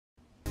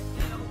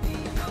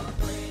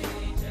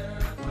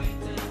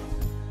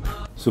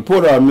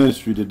Support our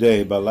ministry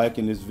today by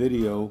liking this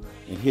video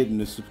and hitting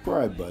the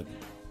subscribe button.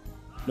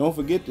 Don't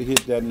forget to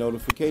hit that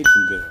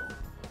notification bell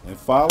and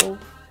follow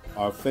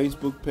our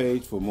Facebook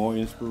page for more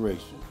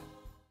inspiration.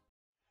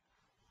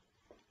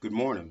 Good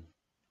morning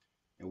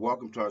and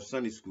welcome to our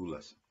Sunday school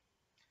lesson.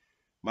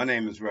 My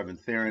name is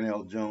Reverend Theron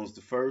L. Jones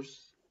I,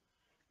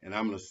 and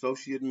I'm an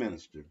associate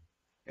minister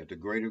at the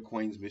Greater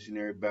Queens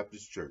Missionary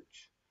Baptist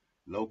Church,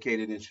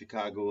 located in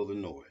Chicago,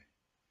 Illinois,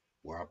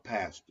 where our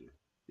pastor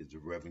is the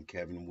Reverend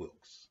Kevin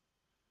Wilkes.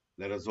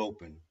 Let us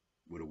open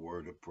with a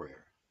word of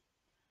prayer.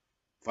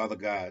 Father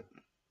God,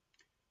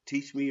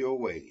 teach me your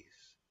ways,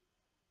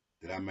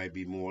 that I might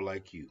be more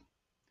like you.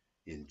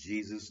 In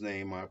Jesus'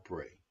 name I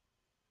pray.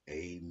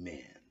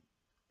 Amen.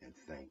 And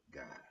thank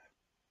God.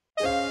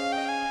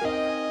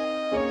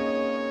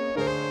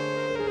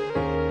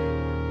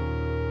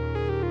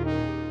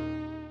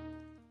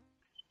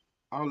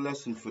 Our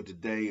lesson for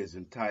today is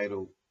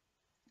entitled,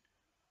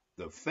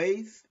 The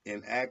Faith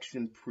in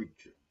Action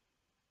Preacher.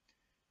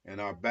 And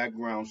our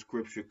background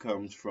scripture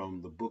comes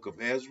from the book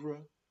of Ezra,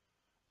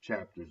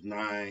 chapters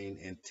 9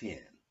 and 10.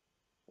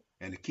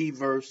 And the key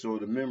verse or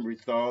the memory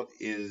thought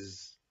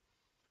is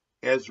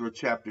Ezra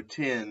chapter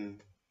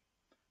 10,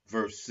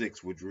 verse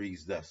 6, which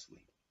reads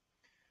thusly.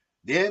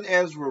 Then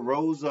Ezra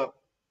rose up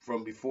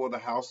from before the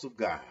house of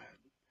God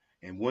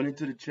and went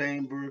into the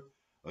chamber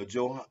of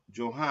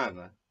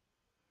Johanan,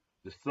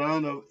 the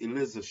son of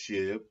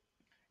Elizashib,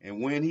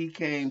 and when he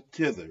came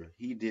thither,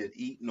 he did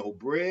eat no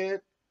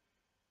bread,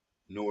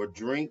 nor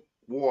drink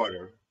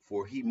water,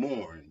 for he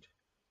mourned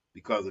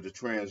because of the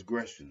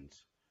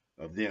transgressions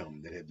of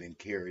them that had been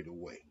carried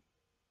away.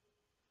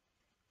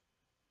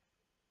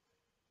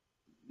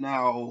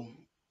 Now,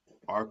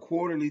 our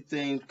quarterly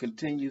theme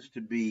continues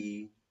to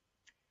be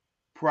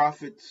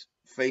prophets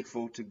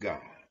faithful to God,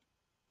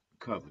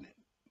 covenant.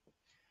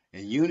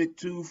 And unit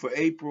 2 for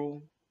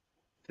April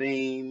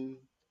theme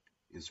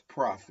is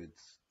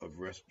prophets of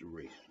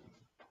restoration.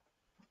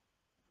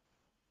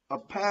 A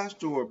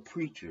pastor or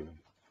preacher,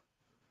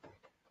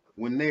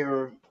 when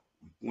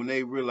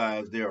they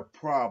realize there are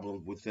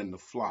problems within the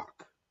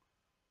flock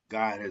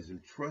God has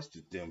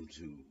entrusted them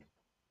to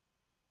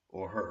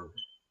or her,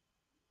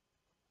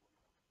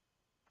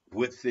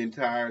 with the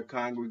entire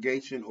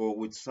congregation or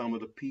with some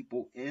of the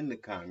people in the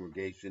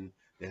congregation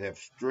that have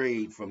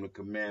strayed from the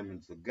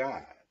commandments of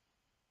God,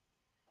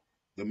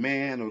 the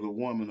man or the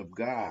woman of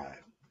God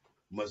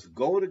must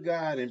go to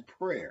God in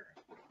prayer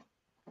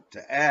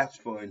to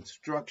ask for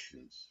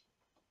instructions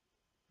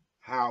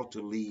how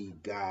to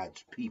lead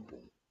God's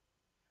people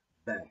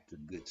back to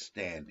good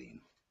standing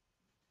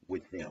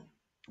with him.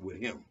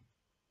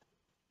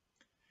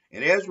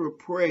 And Ezra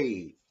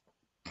prayed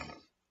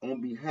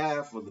on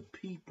behalf of the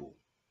people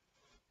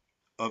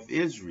of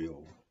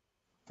Israel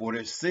for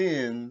their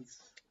sins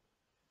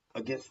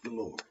against the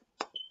Lord.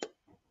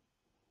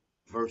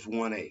 Verse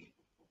 1a.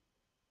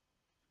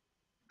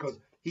 Because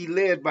he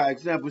led by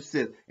example. It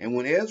says, and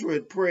when Ezra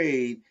had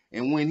prayed,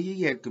 and when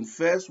he had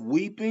confessed,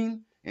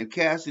 weeping and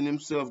casting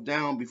himself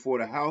down before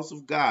the house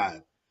of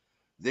God,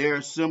 there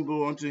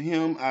assembled unto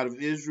him out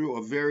of Israel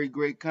a very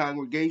great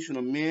congregation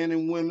of men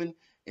and women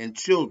and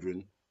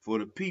children, for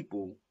the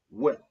people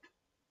wept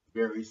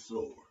very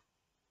sore.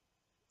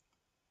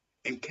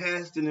 And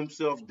casting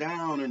himself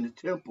down in the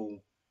temple,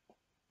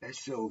 that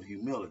shows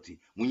humility.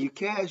 When you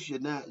cast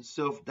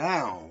yourself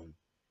down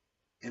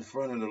in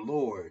front of the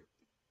Lord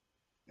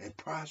and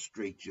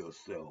prostrate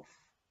yourself,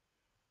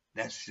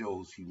 that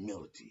shows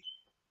humility.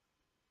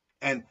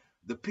 And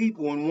the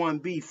people in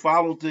 1b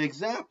followed the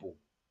example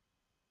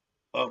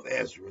of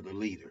Ezra, the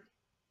leader.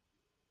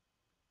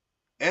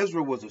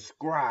 Ezra was a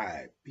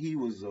scribe. He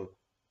was an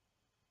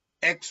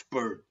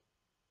expert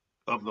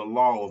of the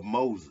law of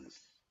Moses.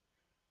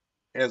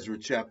 Ezra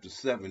chapter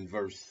 7,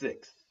 verse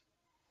 6.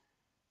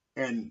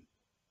 And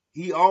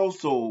he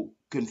also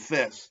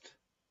confessed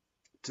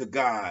to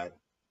God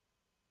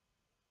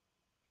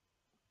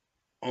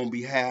on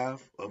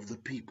behalf of the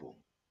people.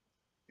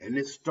 And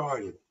it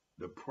started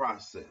the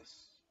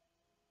process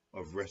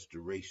of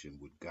restoration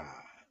with God.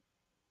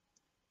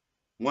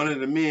 One of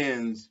the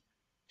men,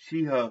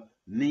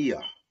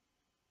 Shechaniah,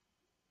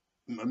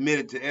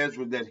 admitted to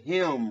Ezra that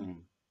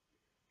him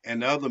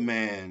and the other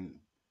man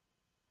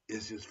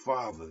is his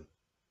father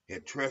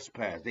had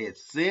trespassed. They had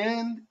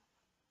sinned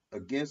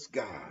against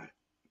God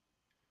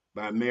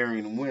by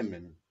marrying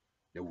women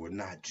that were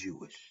not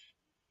Jewish.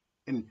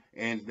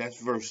 And that's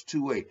verse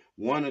 2a.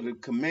 One of the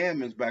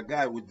commandments by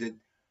God was that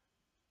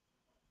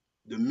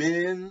the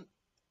men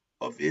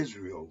of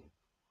Israel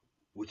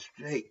would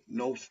take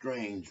no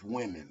strange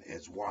women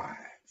as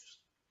wives,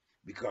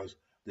 because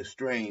the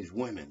strange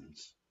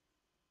women's,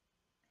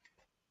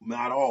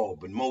 not all,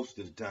 but most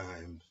of the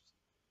times,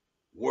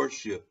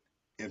 worship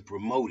and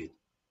promoted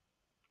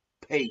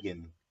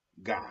pagan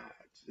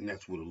gods, and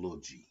that's with a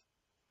little g.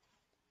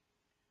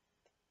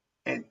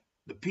 And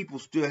the people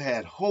still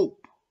had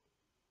hope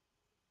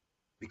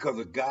because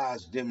of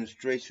God's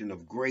demonstration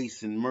of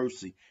grace and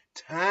mercy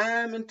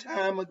time and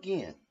time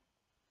again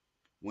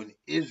when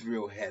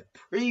Israel had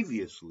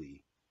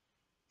previously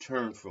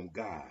turned from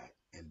God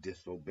and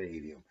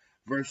disobeyed him.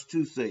 Verse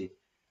 2 say,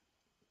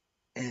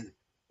 and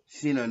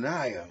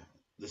Shechaniah,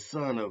 the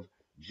son of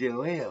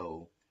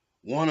Jehiel,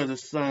 one of the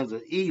sons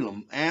of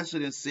Elam,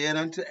 answered and said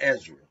unto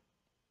Ezra,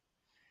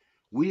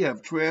 we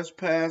have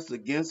trespassed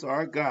against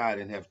our God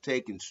and have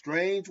taken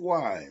strange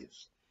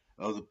wives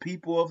of the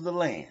people of the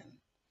land.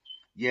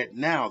 Yet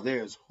now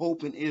there is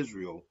hope in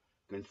Israel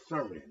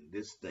concerning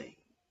this thing.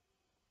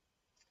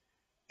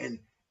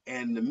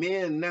 And the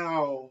men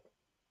now,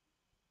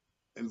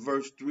 in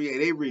verse 3,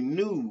 they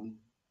renew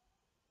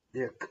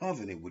their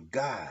covenant with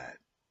God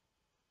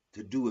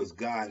to do as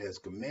God has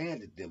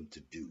commanded them to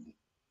do,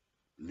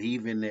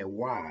 leaving their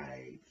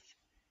wives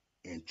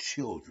and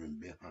children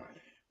behind.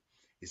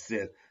 It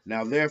says,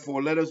 now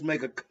therefore let us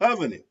make a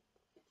covenant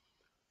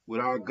with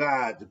our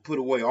God to put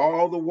away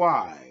all the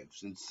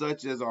wives and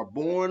such as are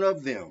born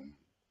of them,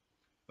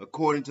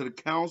 according to the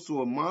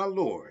counsel of my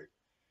Lord,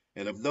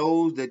 and of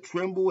those that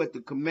tremble at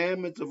the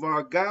commandments of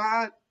our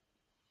God,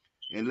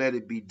 and let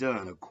it be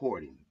done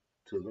according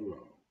to the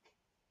law.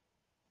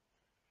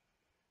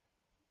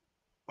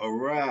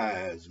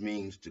 Arise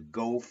means to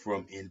go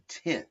from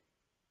intent,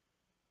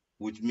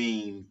 which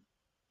means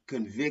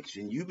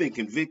conviction. You've been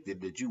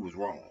convicted that you was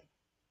wrong,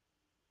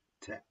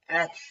 to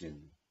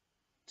action,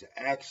 to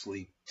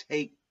actually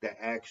take the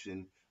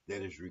action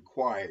that is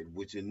required,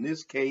 which in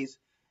this case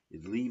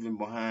is leaving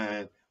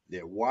behind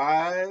their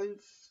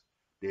wives,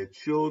 their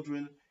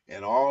children,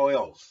 and all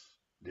else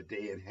that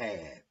they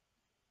had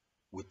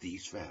with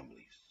these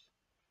families.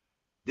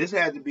 This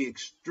had to be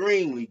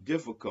extremely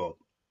difficult,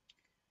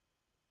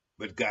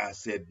 but God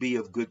said, be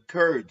of good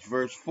courage.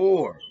 Verse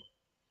 4,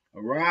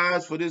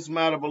 arise, for this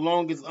matter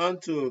belongeth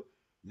unto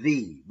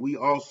thee. We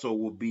also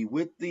will be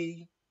with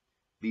thee.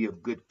 Be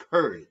of good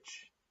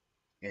courage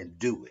and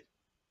do it.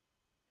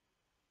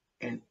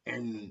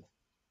 And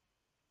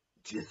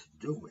just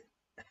do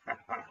it.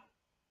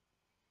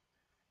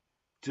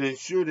 To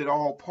ensure that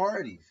all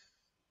parties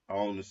are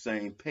on the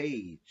same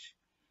page,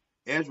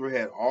 Ezra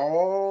had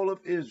all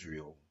of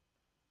Israel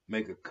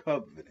make a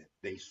covenant.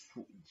 They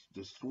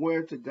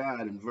swear to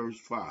God in verse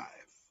 5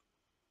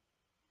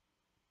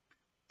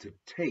 to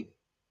take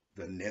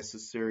the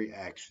necessary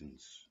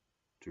actions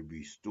to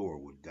restore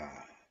with God.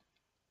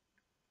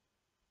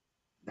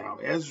 Now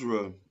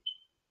Ezra,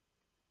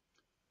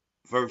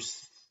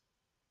 verse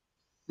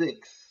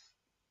 6,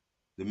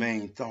 the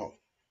main thought.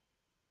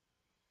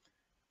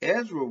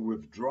 Ezra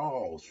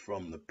withdraws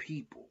from the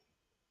people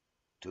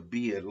to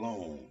be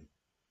alone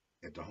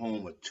at the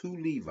home of two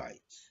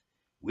Levites.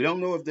 We don't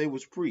know if they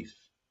was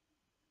priests,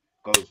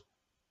 because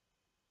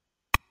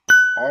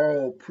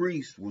all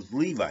priests was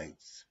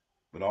Levites,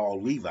 but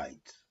all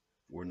Levites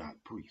were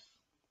not priests.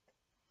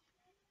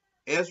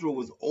 Ezra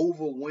was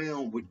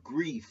overwhelmed with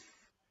grief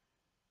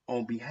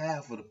on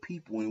behalf of the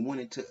people and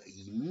went into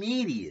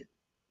immediate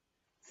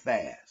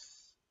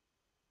fast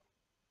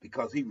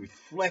because he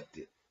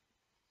reflected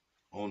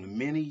on the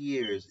many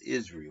years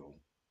Israel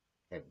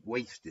had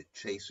wasted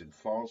chasing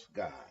false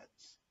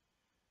gods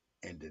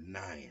and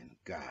denying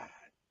God.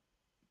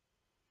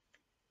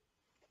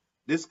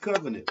 This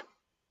covenant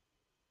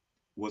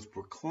was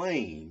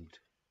proclaimed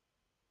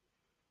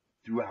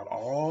throughout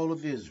all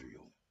of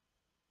Israel,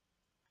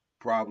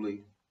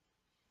 probably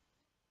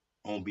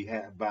on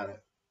behalf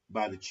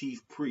by the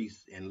chief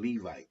priests and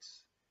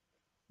Levites,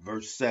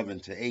 verse 7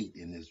 to 8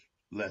 in this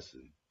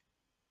lesson.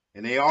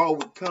 And they all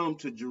would come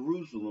to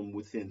Jerusalem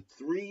within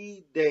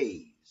 3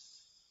 days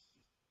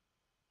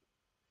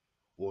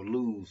or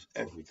lose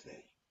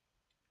everything,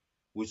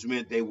 which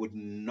meant they would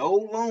no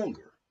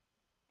longer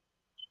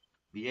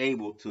be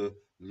able to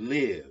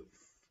live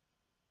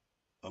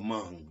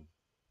among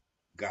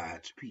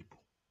God's people.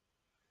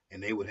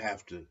 And they would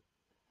have to,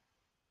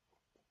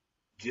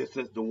 just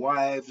as the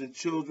wives and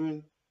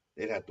children,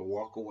 they'd have to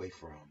walk away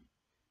from.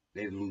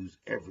 They'd lose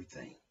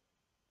everything.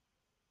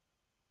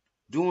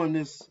 During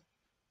this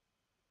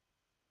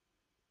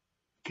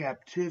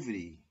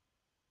captivity,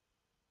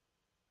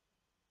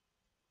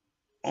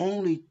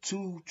 only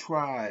 2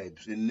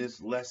 tribes in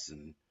this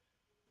lesson,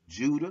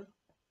 Judah,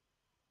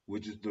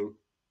 which is the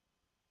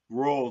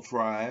royal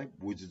tribe,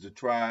 which is the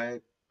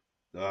tribe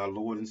that our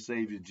Lord and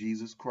Savior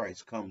Jesus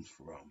Christ comes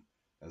from.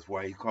 That's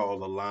why he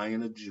called the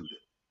Lion of Judah.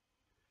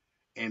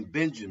 And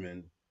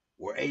Benjamin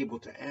were able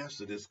to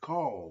answer this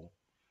call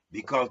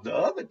because the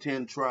other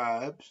 10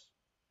 tribes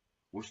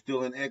were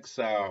still in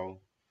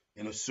exile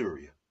in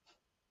Assyria.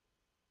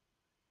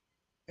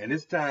 And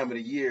this time of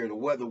the year, the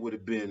weather would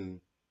have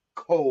been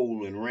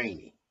cold and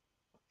rainy.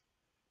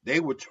 They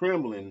were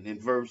trembling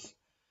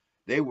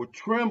they were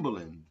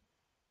trembling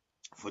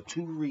for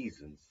 2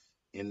 reasons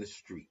in the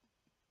street.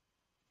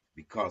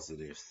 Because of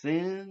their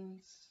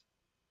sins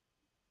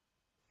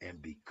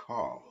and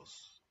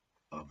because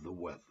of the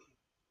weather.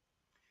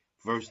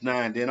 Verse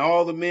 9, then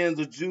all the men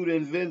of Judah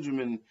and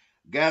Benjamin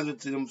gathered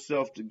to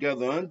themselves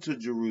together unto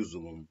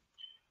Jerusalem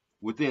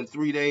within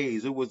 3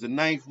 days. It was the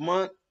 9th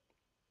month,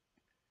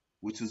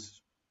 which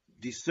is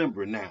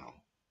December now,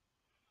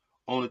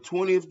 on the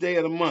 20th day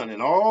of the month,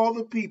 and all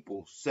the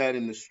people sat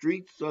in the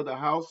streets of the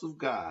house of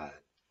God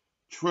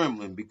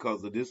trembling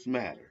because of this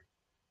matter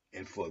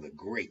and for the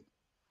great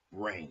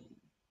rain.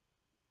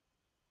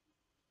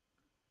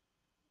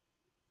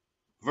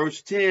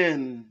 Verse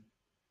 10,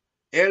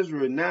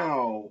 Ezra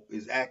now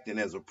is acting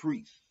as a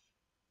priest,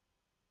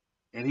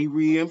 and he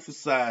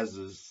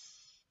reemphasizes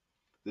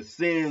the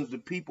sins the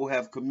people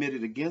have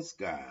committed against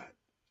God,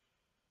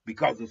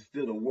 because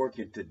instead of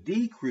working to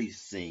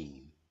decrease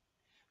sin,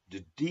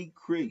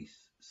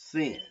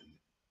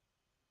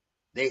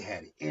 they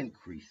had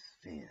increased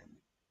sin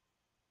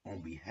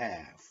on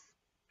behalf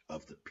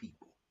of the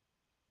people.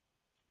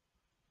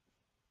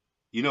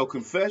 You know,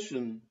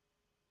 confession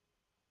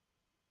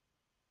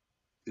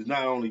is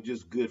not only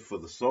just good for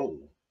the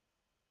soul.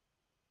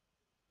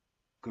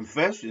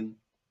 Confession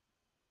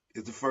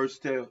is the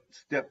first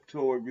step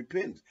toward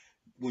repentance.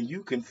 When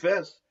you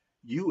confess,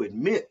 you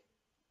admit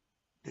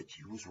that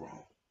you was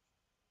wrong.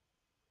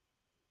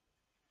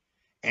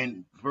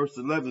 And verse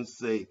 11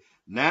 say,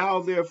 now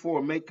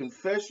therefore make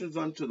confessions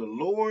unto the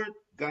Lord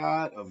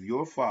God of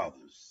your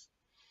fathers,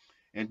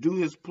 and do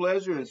his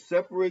pleasure, and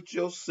separate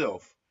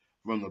yourself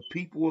from the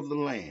people of the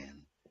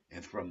land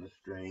and from the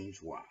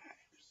strange wives.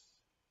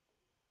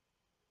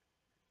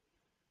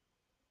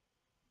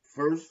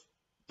 First,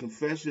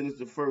 confession is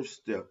the first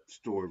step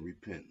toward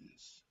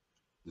repentance.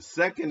 The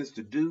second is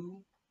to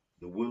do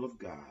the will of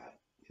God,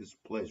 his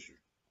pleasure,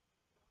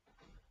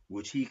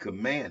 which he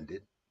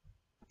commanded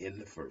in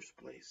the first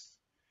place.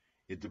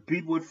 If the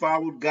people had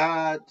followed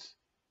God's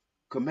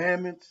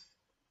commandments,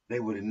 they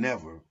would have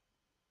never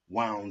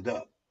wound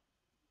up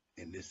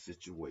in this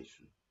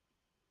situation.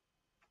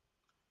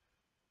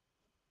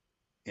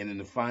 And in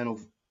the final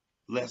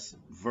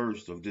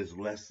verse of this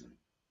lesson,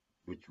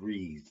 which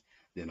reads,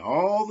 then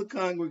all the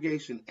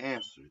congregation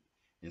answered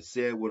and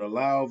said with a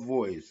loud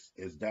voice,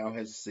 as thou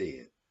hast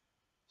said,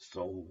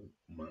 so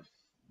must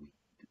we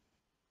do.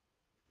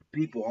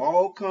 People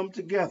all come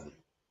together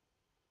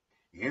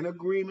in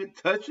agreement,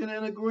 touching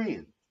and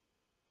agreeing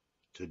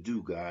to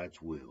do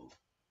God's will.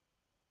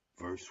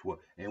 Verse 1.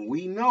 And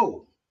we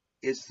know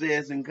it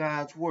says in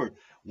God's word,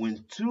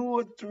 when 2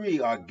 or 3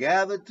 are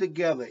gathered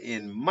together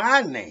in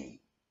my name,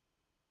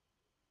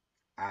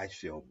 I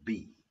shall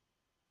be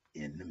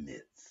in the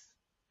midst.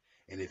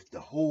 And if the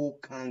whole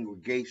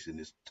congregation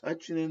is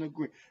touching and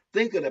agreeing,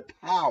 think of the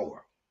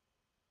power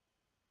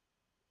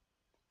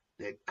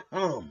that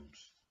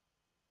comes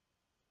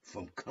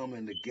from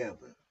coming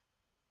together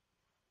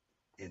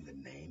in the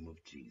name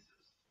of Jesus.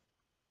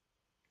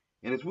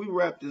 And as we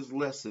wrap this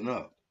lesson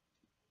up,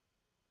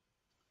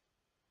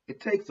 it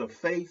takes a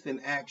faith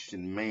in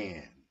action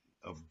man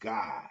of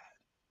God.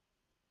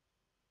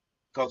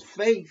 Because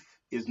faith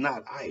is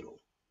not idle.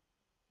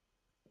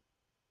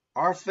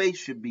 Our faith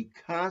should be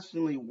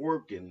constantly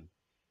working,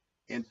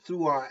 and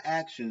through our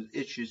actions,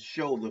 it should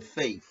show the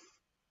faith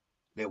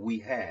that we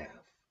have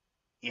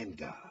in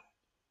God.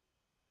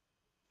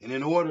 And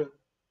in order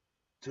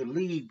to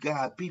lead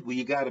God people,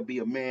 you got to be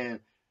a man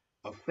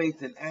of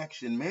faith and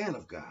action, man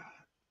of God,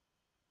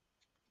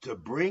 to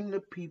bring the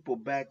people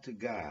back to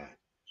God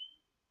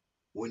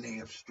when they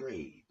have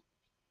strayed.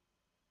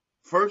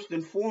 First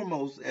and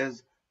foremost,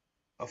 as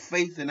a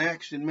faith and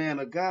action man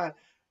of God,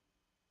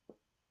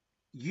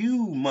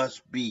 you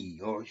must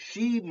be, or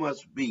she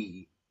must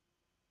be,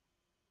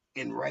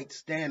 in right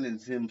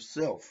standings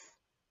himself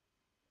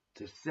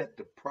to set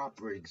the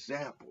proper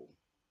example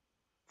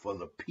for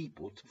the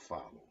people to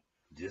follow,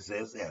 just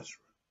as Ezra.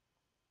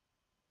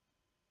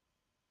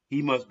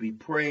 He must be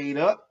prayed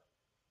up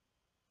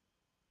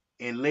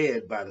and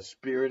led by the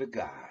Spirit of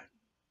God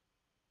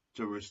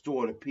to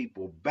restore the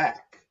people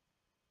back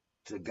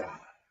to God.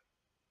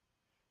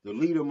 The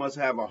leader must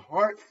have a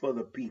heart for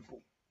the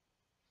people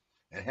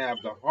and have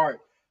the heart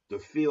to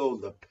feel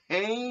the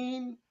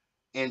pain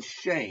and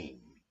shame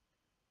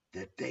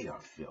that they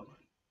are feeling.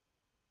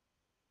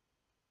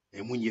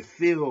 And when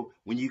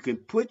you can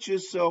put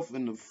yourself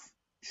in the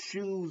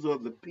shoes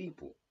of the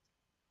people,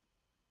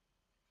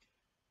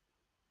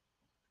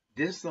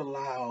 this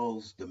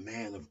allows the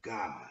man of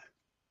God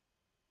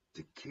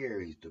to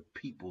carry the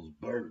people's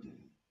burden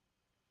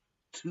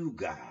to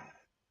God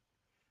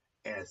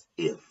as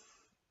if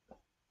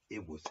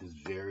it was his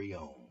very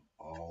own,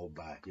 all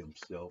by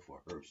himself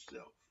or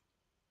herself.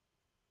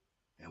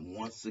 And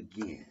once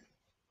again,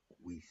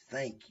 we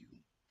thank you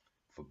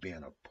for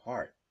being a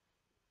part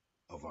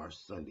of our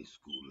Sunday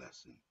school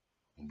lesson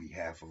on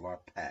behalf of our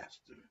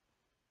pastor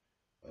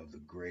of the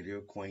Greater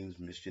Acquaintance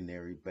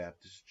Missionary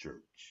Baptist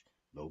Church,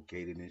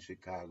 located in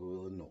Chicago,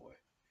 Illinois,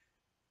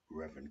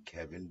 Reverend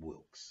Kevin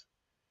Wilkes.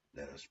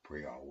 Let us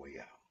pray our way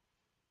out.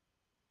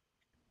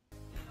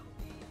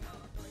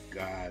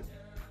 God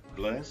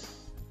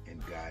bless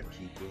and God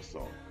keep us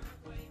all.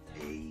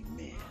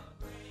 Amen.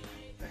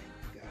 Thank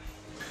God.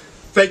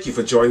 Thank you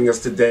for joining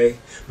us today.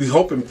 We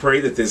hope and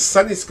pray that this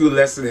Sunday school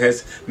lesson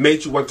has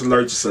made you want to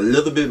learn just a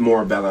little bit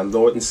more about our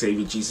Lord and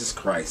Savior Jesus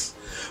Christ.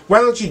 Why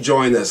don't you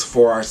join us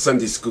for our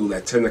Sunday school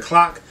at 10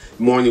 o'clock,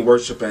 morning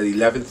worship at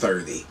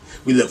 11:30.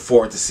 We look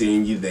forward to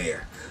seeing you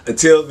there.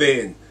 Until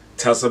then,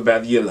 tell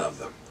somebody you love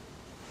them.